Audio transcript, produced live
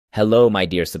Hello, my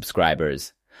dear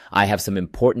subscribers. I have some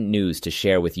important news to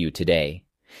share with you today.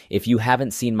 If you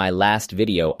haven't seen my last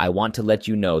video, I want to let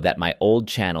you know that my old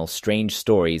channel, Strange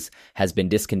Stories, has been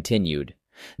discontinued.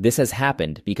 This has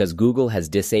happened because Google has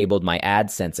disabled my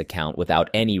AdSense account without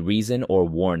any reason or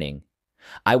warning.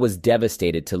 I was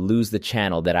devastated to lose the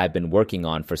channel that I've been working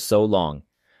on for so long,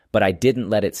 but I didn't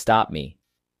let it stop me.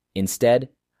 Instead,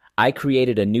 I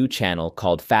created a new channel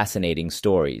called Fascinating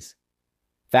Stories.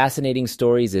 Fascinating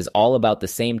Stories is all about the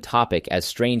same topic as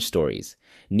Strange Stories,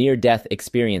 near-death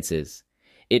experiences.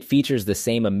 It features the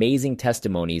same amazing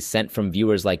testimonies sent from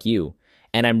viewers like you,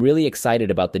 and I'm really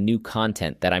excited about the new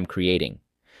content that I'm creating.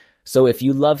 So if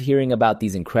you love hearing about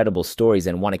these incredible stories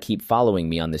and want to keep following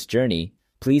me on this journey,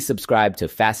 please subscribe to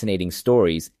Fascinating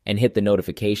Stories and hit the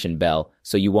notification bell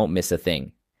so you won't miss a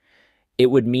thing. It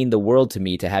would mean the world to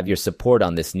me to have your support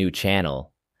on this new channel.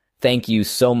 Thank you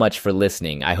so much for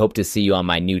listening. I hope to see you on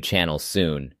my new channel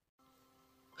soon.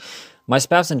 My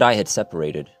spouse and I had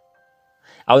separated.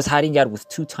 I was hiding out with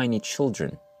two tiny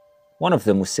children. One of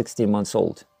them was 16 months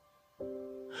old.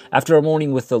 After a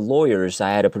morning with the lawyers, I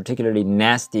had a particularly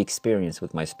nasty experience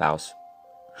with my spouse.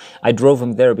 I drove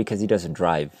him there because he doesn't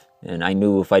drive, and I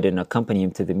knew if I didn't accompany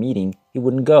him to the meeting, he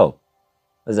wouldn't go.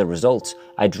 As a result,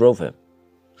 I drove him.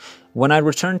 When I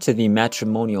returned to the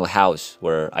matrimonial house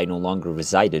where I no longer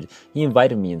resided, he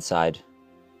invited me inside.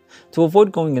 To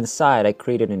avoid going inside, I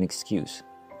created an excuse.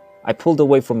 I pulled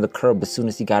away from the curb as soon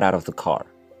as he got out of the car.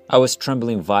 I was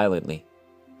trembling violently.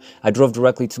 I drove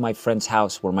directly to my friend's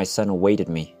house where my son awaited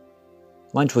me.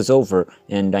 Lunch was over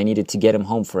and I needed to get him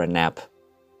home for a nap.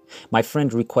 My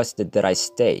friend requested that I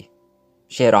stay.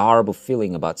 She had a horrible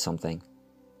feeling about something.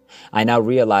 I now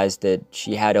realized that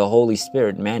she had a Holy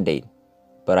Spirit mandate,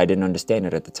 but I didn't understand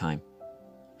it at the time.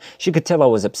 She could tell I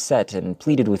was upset and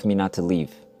pleaded with me not to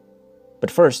leave.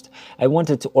 But first, I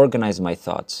wanted to organize my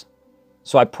thoughts.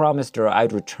 So I promised her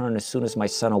I'd return as soon as my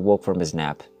son awoke from his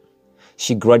nap.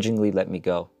 She grudgingly let me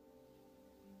go.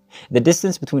 The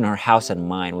distance between her house and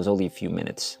mine was only a few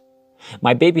minutes.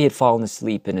 My baby had fallen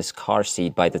asleep in his car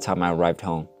seat by the time I arrived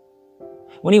home.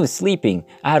 When he was sleeping,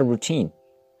 I had a routine.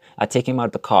 I'd take him out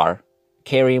of the car,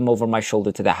 carry him over my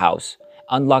shoulder to the house,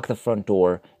 unlock the front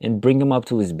door, and bring him up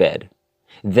to his bed.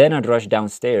 Then I'd rush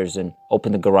downstairs and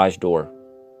open the garage door.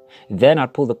 Then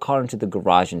I'd pull the car into the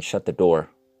garage and shut the door.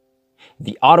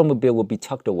 The automobile would be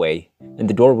tucked away, and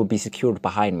the door would be secured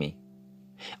behind me.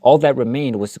 All that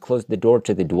remained was to close the door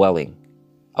to the dwelling.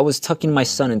 I was tucking my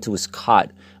son into his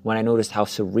cot when I noticed how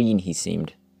serene he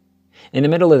seemed. In the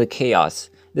middle of the chaos,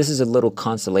 this is a little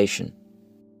consolation.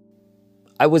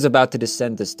 I was about to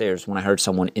descend the stairs when I heard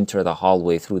someone enter the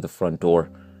hallway through the front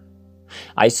door.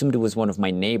 I assumed it was one of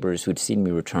my neighbors who'd seen me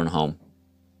return home.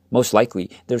 Most likely,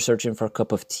 they're searching for a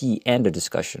cup of tea and a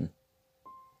discussion.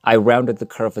 I rounded the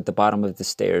curve at the bottom of the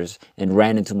stairs and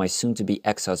ran into my soon-to-be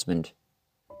ex-husband.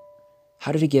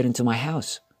 How did he get into my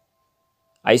house?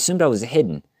 I assumed I was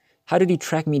hidden. How did he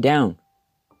track me down?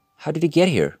 How did he get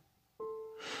here?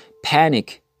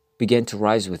 Panic began to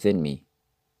rise within me.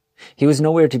 He was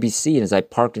nowhere to be seen as I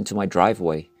parked into my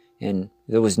driveway, and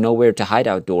there was nowhere to hide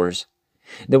outdoors.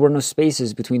 There were no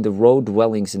spaces between the row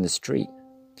dwellings and the street.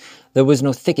 There was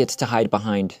no thicket to hide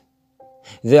behind.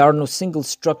 There are no single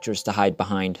structures to hide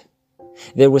behind.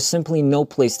 There was simply no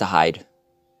place to hide.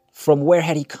 From where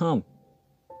had he come?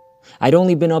 I'd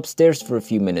only been upstairs for a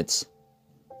few minutes.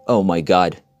 "Oh my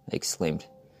God," I exclaimed.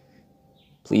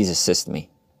 "Please assist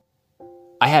me."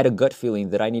 I had a gut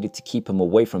feeling that I needed to keep him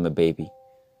away from a baby.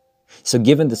 So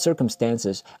given the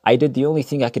circumstances, I did the only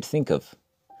thing I could think of.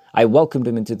 I welcomed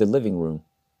him into the living room.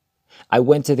 I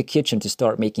went to the kitchen to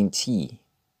start making tea.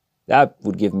 That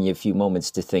would give me a few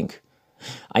moments to think.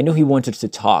 I knew he wanted to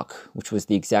talk, which was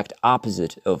the exact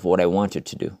opposite of what I wanted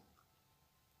to do.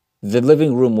 The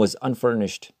living room was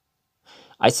unfurnished.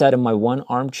 I sat in my one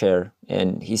armchair,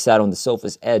 and he sat on the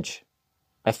sofa's edge.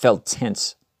 I felt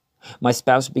tense. My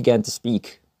spouse began to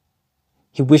speak.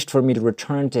 He wished for me to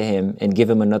return to him and give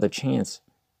him another chance.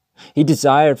 He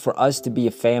desired for us to be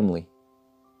a family.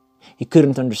 He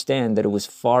couldn't understand that it was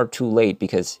far too late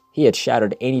because he had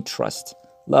shattered any trust,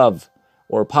 love,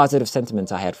 or positive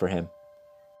sentiments I had for him.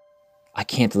 "I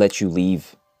can't let you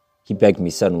leave," he begged me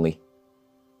suddenly.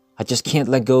 "I just can't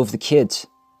let go of the kids.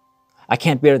 I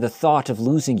can't bear the thought of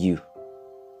losing you."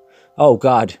 "Oh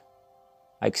God,"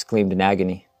 I exclaimed in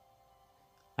agony.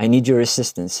 "I need your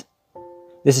assistance.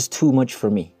 This is too much for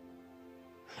me."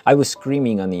 I was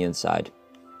screaming on the inside.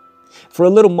 For a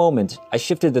little moment, I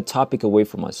shifted the topic away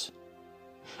from us.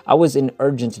 I was in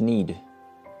urgent need.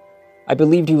 I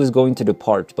believed he was going to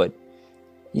depart, but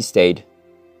he stayed.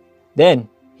 Then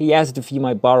he asked if he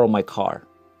might borrow my car.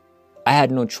 I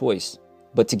had no choice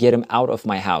but to get him out of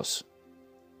my house.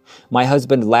 My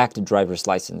husband lacked a driver's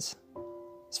license.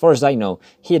 As far as I know,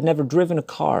 he had never driven a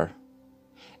car.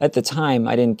 At the time,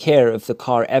 I didn't care if the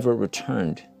car ever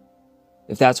returned.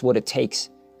 If that's what it takes,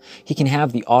 he can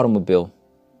have the automobile.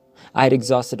 I had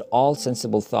exhausted all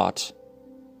sensible thought.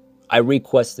 I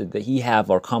requested that he have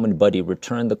our common buddy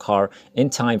return the car in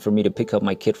time for me to pick up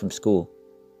my kid from school.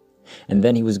 And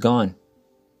then he was gone,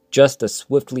 just as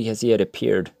swiftly as he had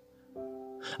appeared.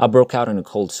 I broke out in a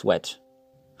cold sweat.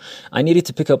 I needed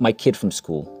to pick up my kid from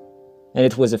school, and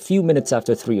it was a few minutes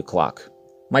after 3 o'clock.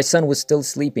 My son was still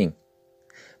sleeping,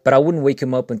 but I wouldn't wake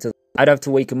him up until I'd have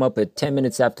to wake him up at 10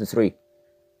 minutes after 3.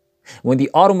 When the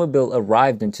automobile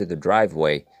arrived into the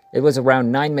driveway, it was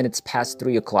around 9 minutes past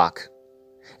 3 o'clock.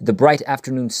 The bright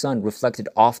afternoon sun reflected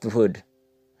off the hood.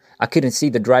 I couldn't see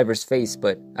the driver's face,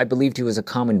 but I believed he was a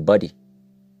common buddy.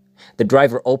 The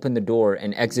driver opened the door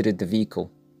and exited the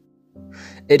vehicle.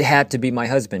 It had to be my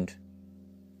husband.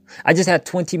 I just had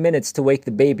 20 minutes to wake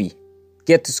the baby,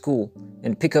 get to school,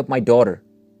 and pick up my daughter.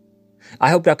 I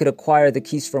hoped I could acquire the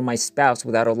keys from my spouse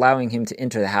without allowing him to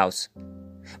enter the house.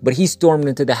 But he stormed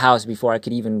into the house before I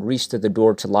could even reach to the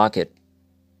door to lock it.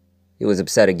 He was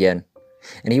upset again,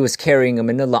 and he was carrying a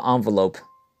manila envelope.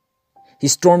 He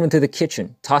stormed into the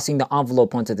kitchen, tossing the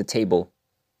envelope onto the table.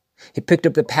 He picked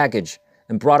up the package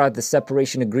and brought out the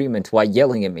separation agreement while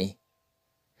yelling at me.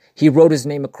 He wrote his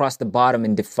name across the bottom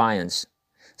in defiance,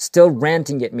 still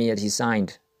ranting at me as he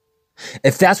signed.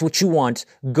 "If that's what you want,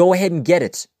 go ahead and get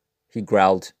it," he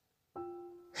growled.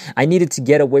 I needed to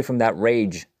get away from that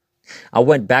rage. I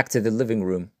went back to the living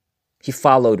room. He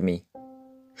followed me.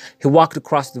 He walked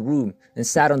across the room and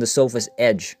sat on the sofa's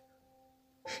edge.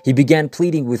 He began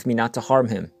pleading with me not to harm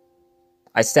him.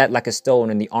 I sat like a stone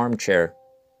in the armchair.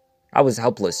 I was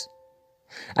helpless.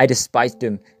 I despised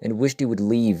him and wished he would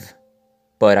leave,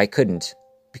 but I couldn't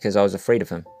because I was afraid of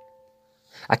him.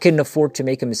 I couldn't afford to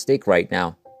make a mistake right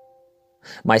now.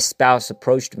 My spouse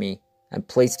approached me and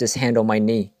placed his hand on my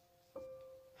knee.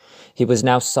 He was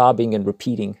now sobbing and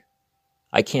repeating,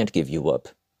 "I can't give you up.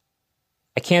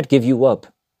 I can't give you up."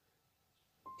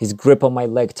 His grip on my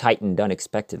leg tightened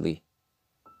unexpectedly.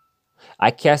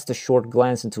 I cast a short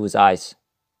glance into his eyes.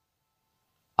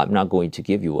 "I'm not going to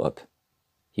give you up,"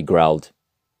 he growled.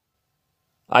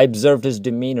 I observed his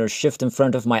demeanor shift in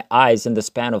front of my eyes in the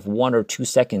span of 1 or 2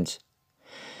 seconds.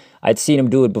 I'd seen him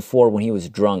do it before when he was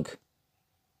drunk.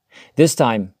 This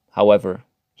time, however,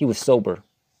 he was sober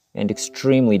and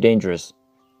extremely dangerous.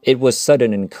 It was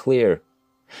sudden and clear,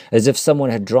 as if someone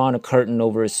had drawn a curtain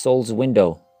over his soul's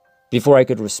window. Before I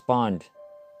could respond,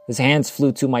 his hands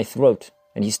flew to my throat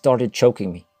and he started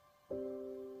choking me.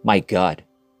 "My God,"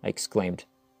 I exclaimed.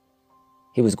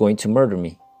 He was going to murder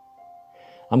me.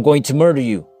 "I'm going to murder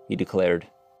you," he declared.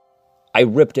 I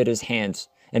ripped at his hands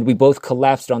and we both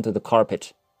collapsed onto the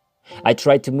carpet. I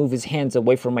tried to move his hands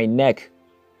away from my neck,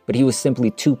 but he was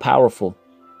simply too powerful.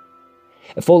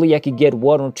 If only I could get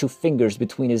 1 or 2 fingers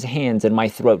between his hands and my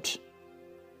throat.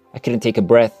 I couldn't take a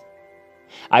breath.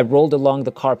 I rolled along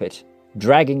the carpet,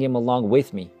 dragging him along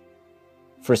with me.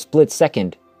 For a split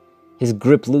second, his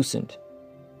grip loosened.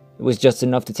 It was just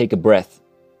enough to take a breath.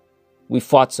 We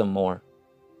fought some more.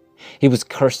 He was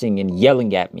cursing and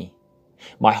yelling at me.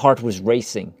 My heart was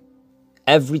racing.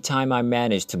 Every time I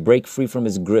managed to break free from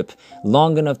his grip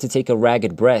long enough to take a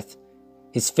ragged breath,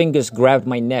 his fingers grabbed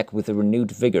my neck with a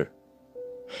renewed vigor.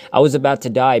 I was about to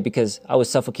die because I was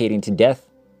suffocating to death.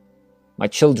 My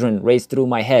children raced through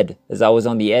my head as I was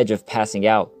on the edge of passing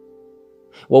out.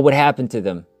 What would happen to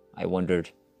them, I wondered.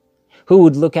 Who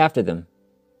would look after them?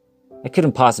 I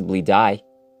couldn't possibly die.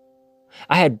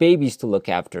 I had babies to look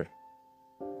after.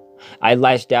 I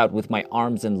lashed out with my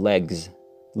arms and legs,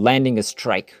 landing a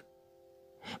strike.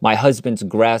 My husband's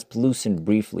grasp loosened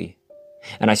briefly,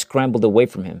 and I scrambled away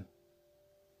from him.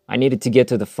 I needed to get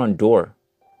to the front door.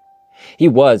 He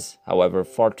was, however,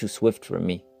 far too swift for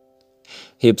me.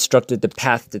 He obstructed the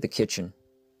path to the kitchen,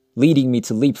 leading me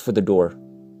to leap for the door.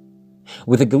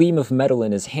 With a gleam of metal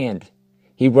in his hand,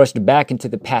 he rushed back into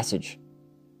the passage.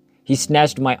 He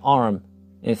snatched my arm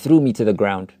and threw me to the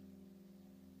ground.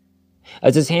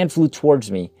 As his hand flew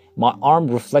towards me, my arm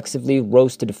reflexively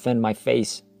rose to defend my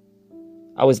face.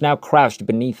 I was now crouched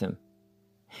beneath him,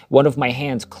 one of my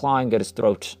hands clawing at his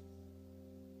throat.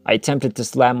 I attempted to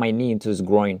slam my knee into his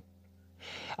groin.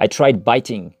 I tried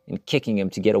biting and kicking him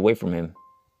to get away from him.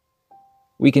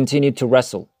 We continued to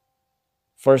wrestle,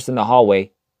 first in the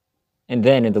hallway, and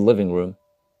then in the living room.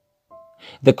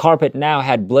 The carpet now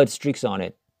had blood streaks on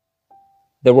it.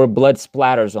 There were blood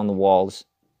splatters on the walls.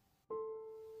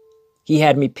 He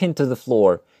had me pinned to the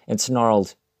floor and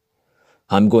snarled,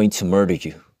 "I'm going to murder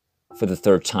you. for the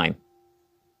third time.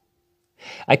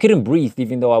 I couldn't breathe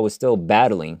even though I was still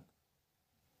battling.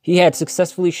 He had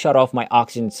successfully shut off my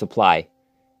oxygen supply,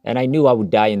 and I knew I would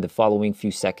die in the following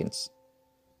few seconds.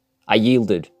 I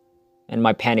yielded, and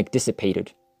my panic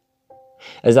dissipated.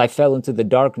 As I fell into the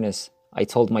darkness, I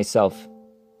told myself,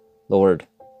 Lord,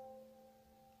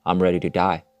 I'm ready to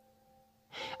die.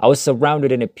 I was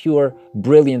surrounded in a pure,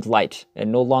 brilliant light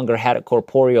and no longer had a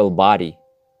corporeal body.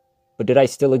 But did I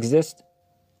still exist?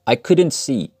 I couldn't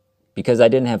see because I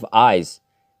didn't have eyes,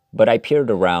 but I peered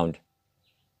around.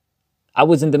 I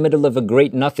was in the middle of a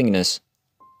great nothingness,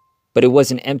 but it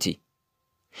wasn't empty.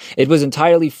 It was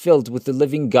entirely filled with the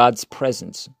living God's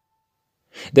presence.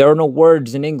 There are no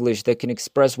words in English that can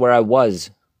express where I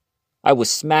was. I was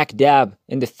smack dab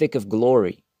in the thick of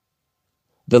glory.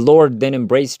 The Lord then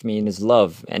embraced me in his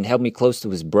love and held me close to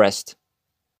his breast.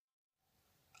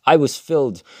 I was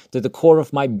filled to the core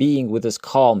of my being with his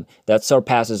calm that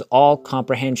surpasses all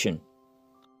comprehension.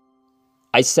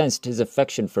 I sensed his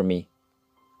affection for me.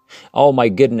 Oh my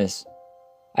goodness,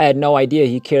 I had no idea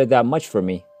he cared that much for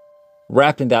me.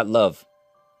 Wrapped in that love,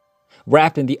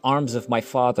 wrapped in the arms of my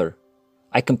Father,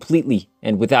 I completely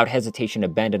and without hesitation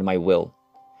abandoned my will,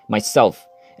 myself,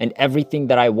 and everything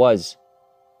that I was.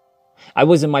 I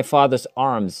was in my Father's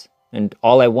arms, and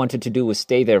all I wanted to do was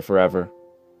stay there forever.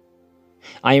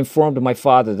 I informed my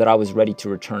father that I was ready to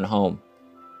return home.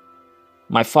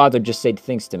 My father just said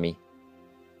things to me.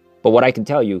 But what I can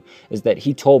tell you is that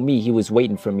he told me he was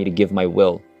waiting for me to give my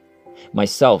will,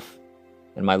 myself,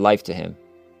 and my life to him.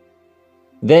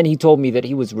 Then he told me that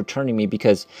he was returning me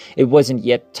because it wasn't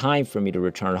yet time for me to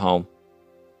return home.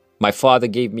 My father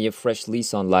gave me a fresh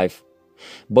lease on life,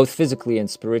 both physically and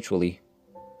spiritually.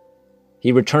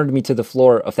 He returned me to the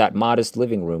floor of that modest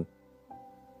living room.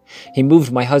 He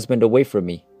moved my husband away from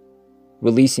me,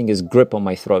 releasing his grip on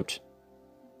my throat.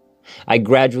 I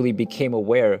gradually became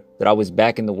aware that I was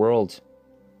back in the world.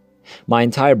 My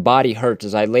entire body hurt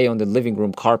as I lay on the living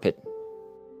room carpet.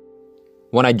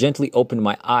 When I gently opened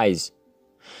my eyes,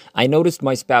 I noticed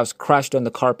my spouse crouched on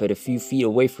the carpet a few feet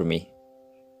away from me.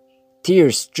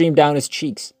 Tears streamed down his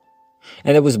cheeks,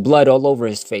 and there was blood all over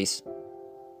his face.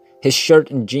 His shirt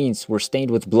and jeans were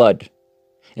stained with blood,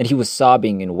 and he was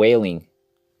sobbing and wailing.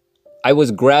 I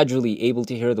was gradually able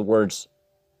to hear the words,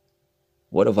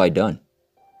 "What have I done?"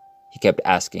 He kept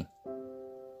asking.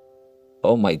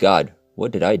 Oh my God,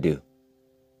 what did I do?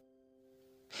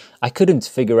 I couldn't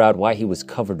figure out why he was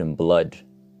covered in blood.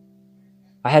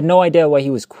 I had no idea why he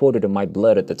was coated in my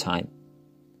blood at the time.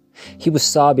 He was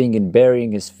sobbing and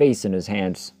burying his face in his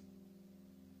hands.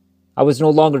 I was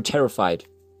no longer terrified.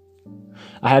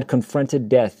 I had confronted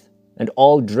death, and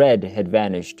all dread had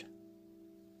vanished.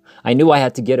 I knew I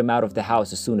had to get him out of the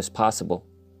house as soon as possible.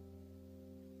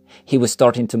 He was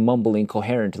starting to mumble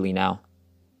incoherently now.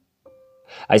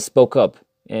 I spoke up,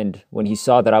 and when he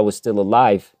saw that I was still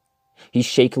alive, he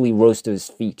shakily rose to his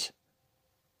feet.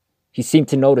 He seemed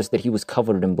to notice that he was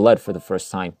covered in blood for the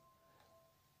first time.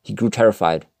 He grew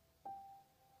terrified.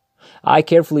 I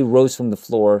carefully rose from the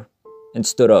floor and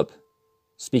stood up,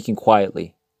 speaking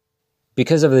quietly.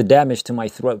 Because of the damage to my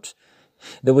throat,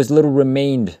 there was little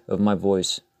remained of my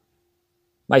voice.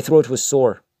 My throat was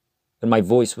sore, and my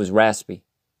voice was raspy.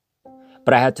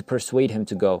 But I had to persuade him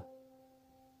to go.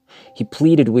 He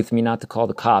pleaded with me not to call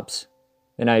the cops,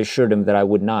 and I assured him that I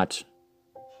would not.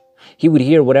 He would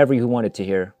hear whatever he wanted to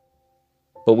hear,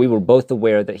 but we were both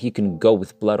aware that he couldn't go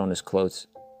with blood on his clothes.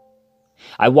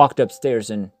 I walked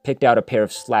upstairs and picked out a pair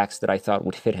of slacks that I thought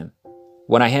would fit him.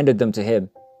 When I handed them to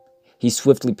him, he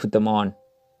swiftly put them on,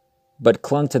 but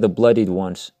clung to the bloodied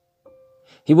ones.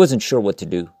 He wasn't sure what to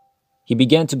do. He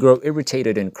began to grow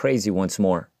irritated and crazy once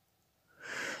more.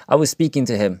 I was speaking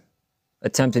to him,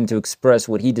 attempting to express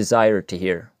what he desired to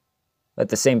hear. At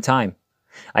the same time,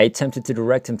 I attempted to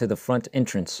direct him to the front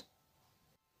entrance.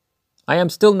 I am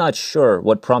still not sure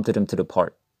what prompted him to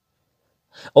depart.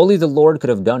 Only the Lord could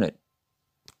have done it.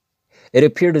 It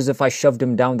appeared as if I shoved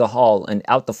him down the hall and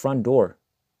out the front door.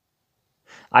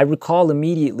 I recall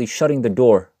immediately shutting the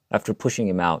door after pushing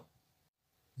him out.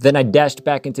 Then I dashed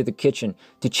back into the kitchen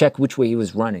to check which way he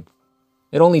was running.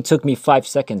 It only took me 5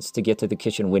 seconds to get to the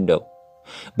kitchen window.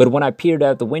 But when I peered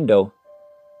out the window,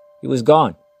 he was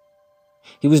gone.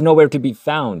 He was nowhere to be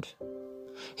found.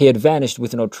 He had vanished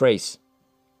with no trace.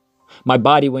 My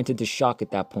body went into shock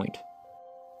at that point.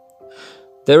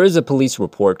 There is a police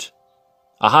report,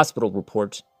 a hospital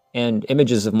report, and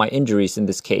images of my injuries in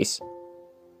this case.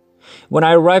 When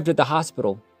I arrived at the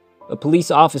hospital, a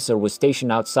police officer was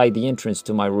stationed outside the entrance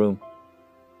to my room.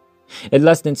 In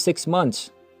less than 6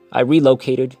 months, I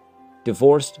relocated,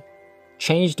 divorced,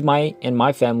 changed my and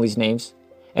my family's names,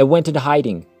 and went into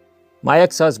hiding. My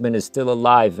ex-husband is still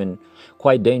alive and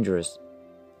quite dangerous,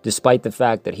 despite the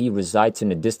fact that he resides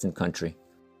in a distant country.